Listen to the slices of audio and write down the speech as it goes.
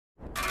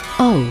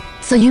Oh,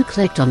 so you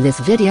clicked on this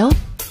video?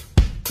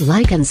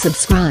 Like and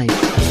subscribe.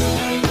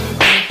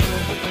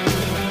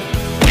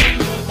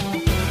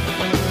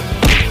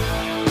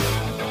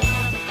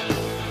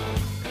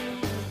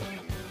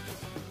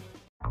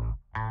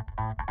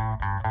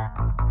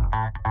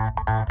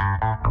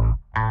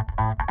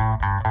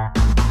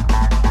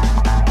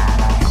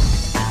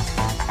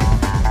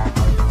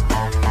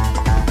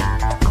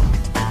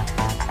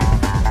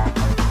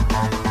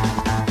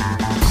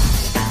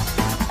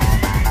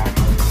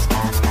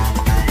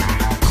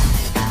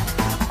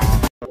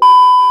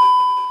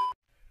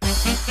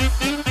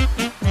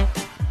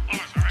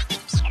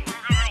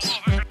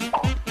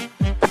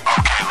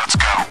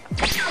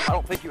 I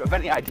don't think you have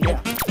any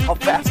idea how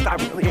fast I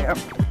really am.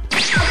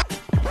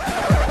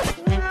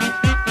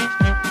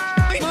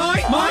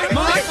 Mine!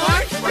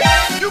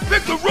 You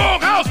picked the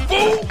wrong house,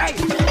 fool! Hey!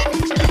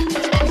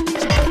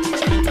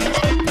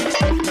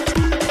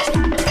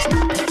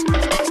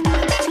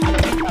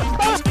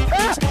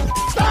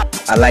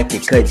 I like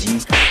it, cut G.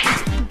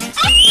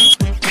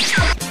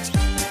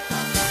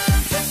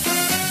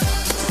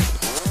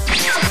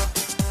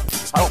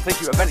 I don't think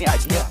you have any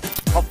idea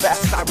how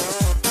fast I really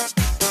am.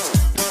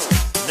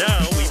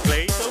 Now we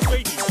play the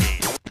waiting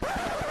game.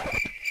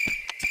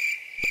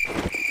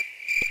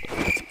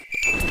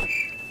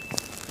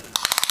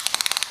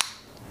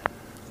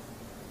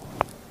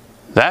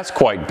 That's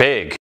quite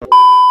big.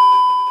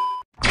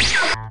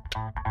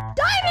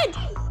 Diamond!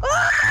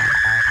 Ah!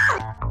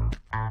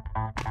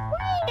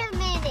 Wait a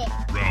minute.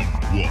 Round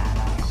one.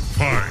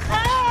 Fight.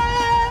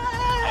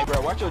 Hey,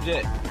 bro, watch your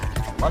jet.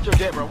 Watch your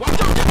jet, bro. Watch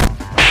your jet!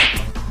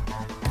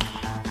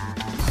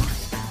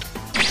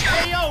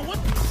 Hey, yo, what?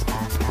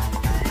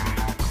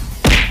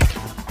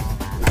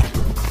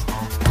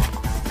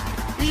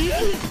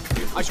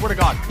 I swear to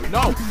God.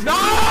 No! No!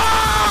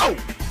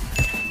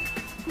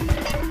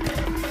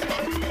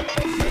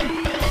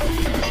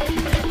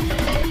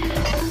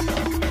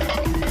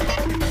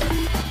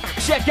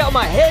 Check out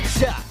my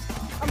headshot.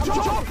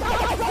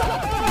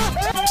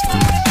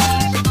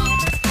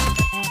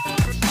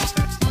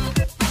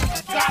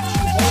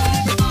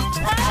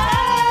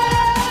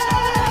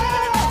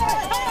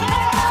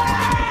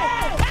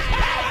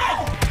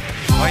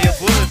 Why you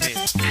fooling me?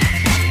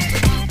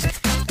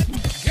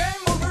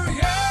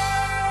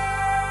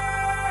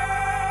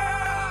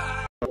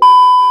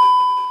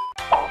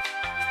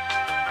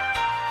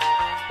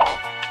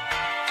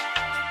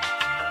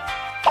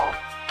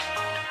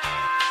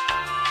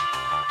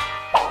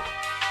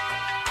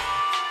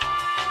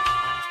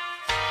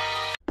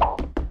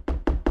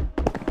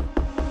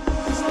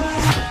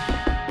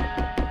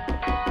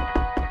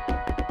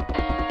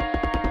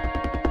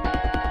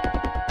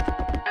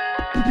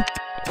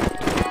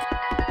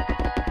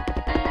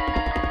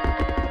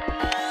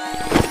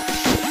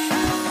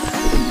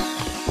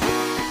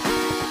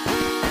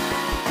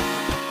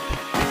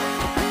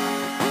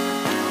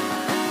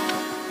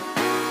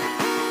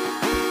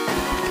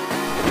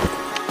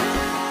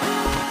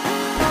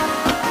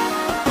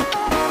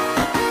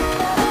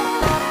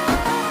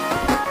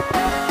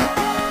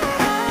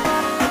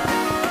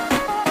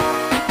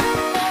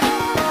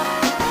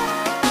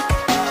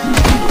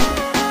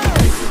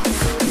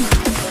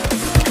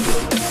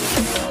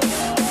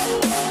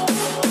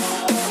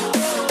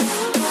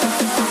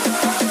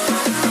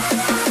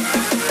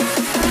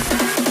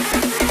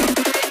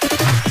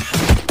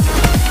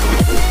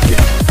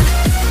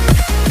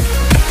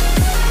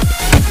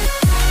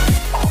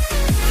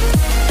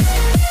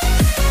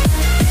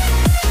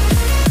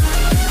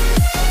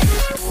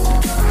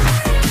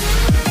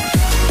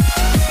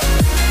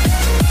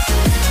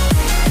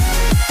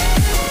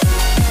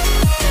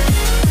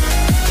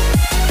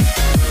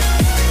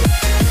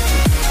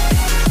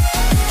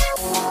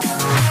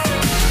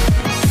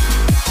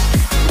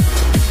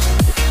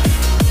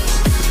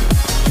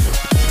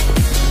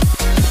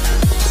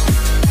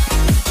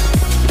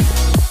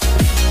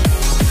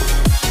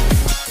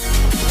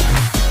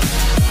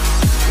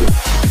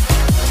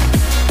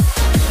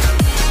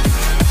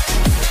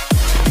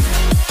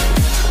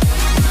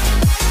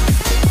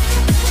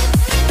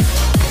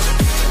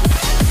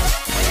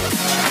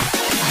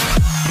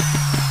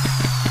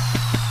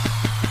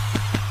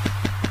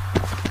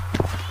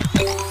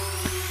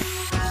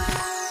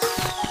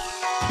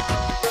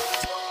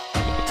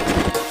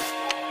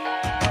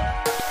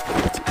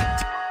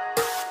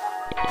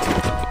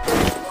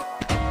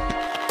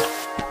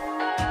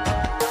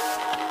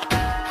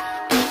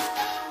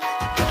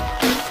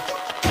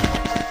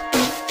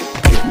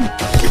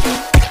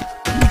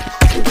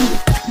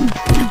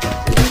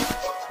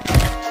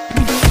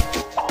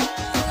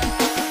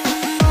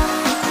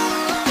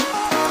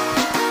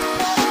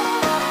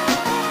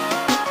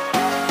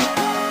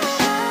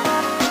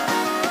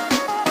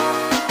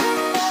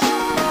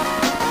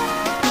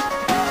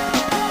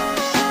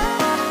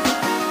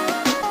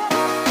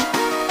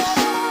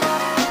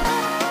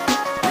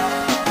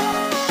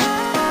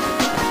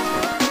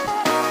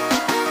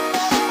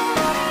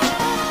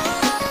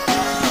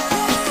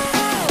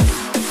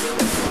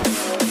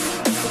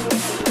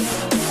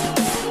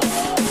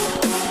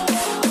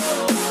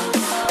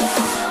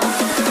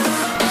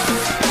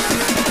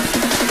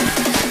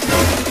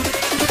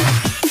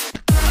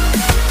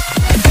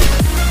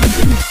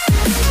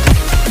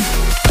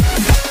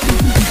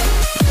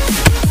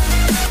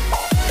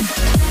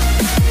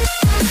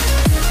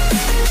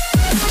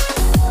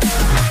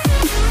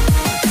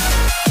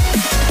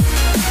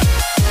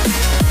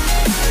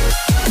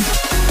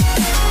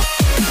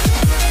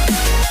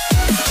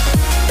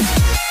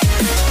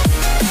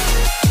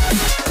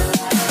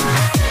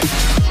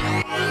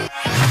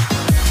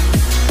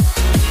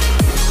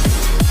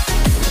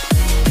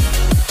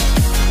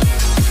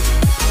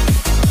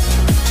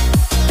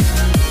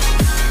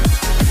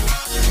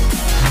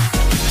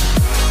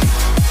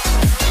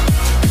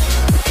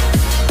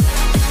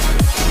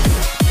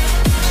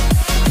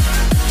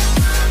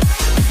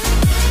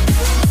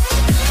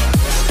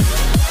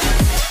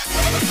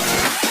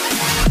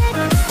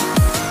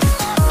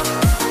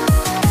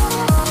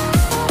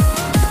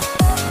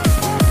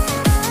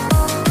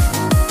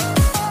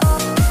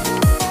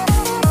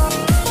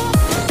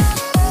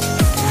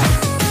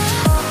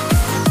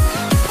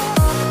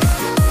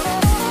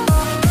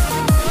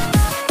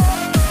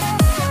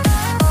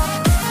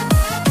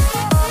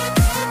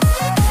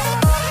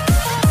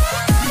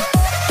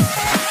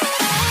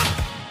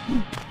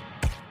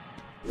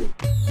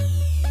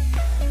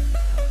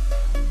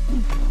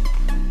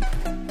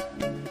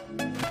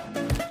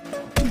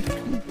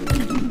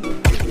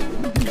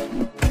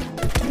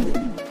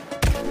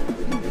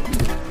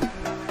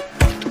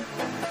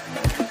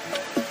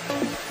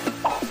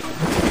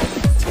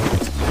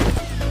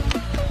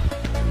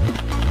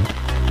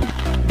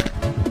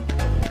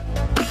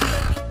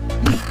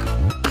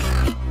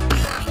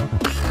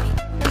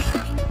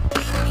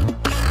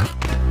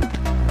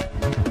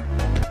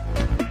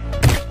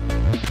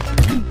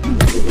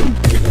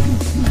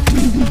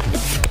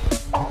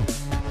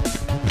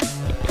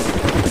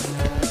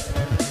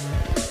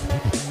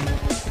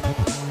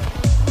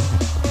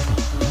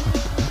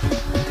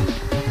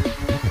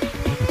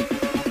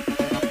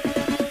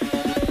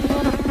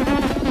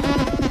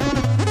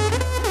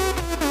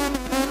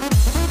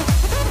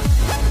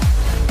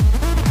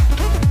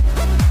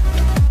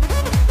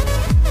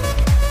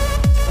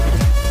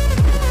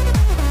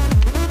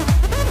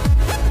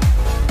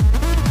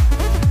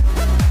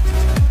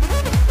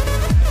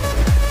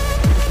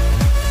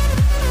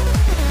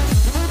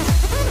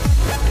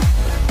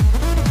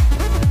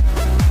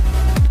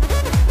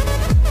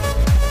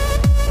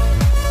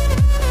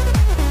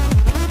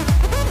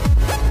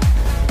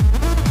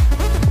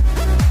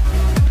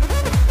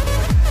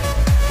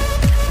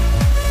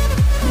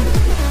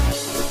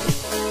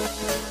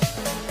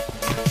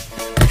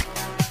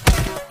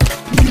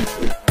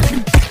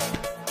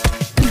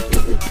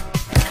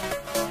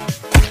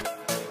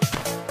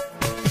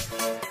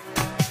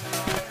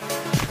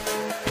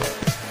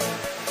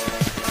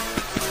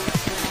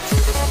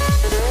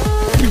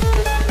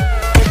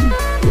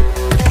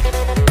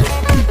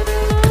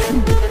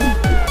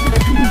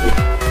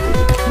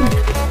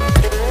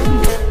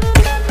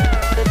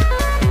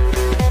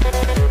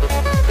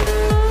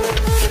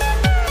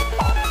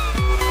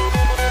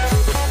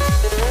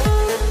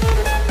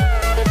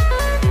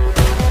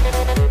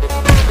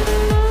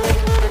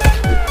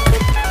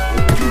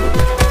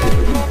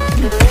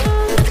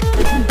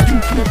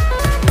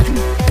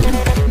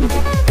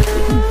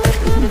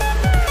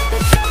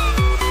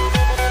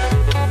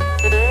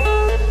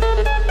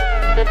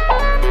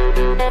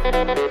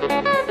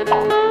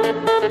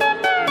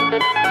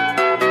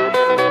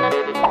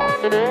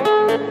 Bye.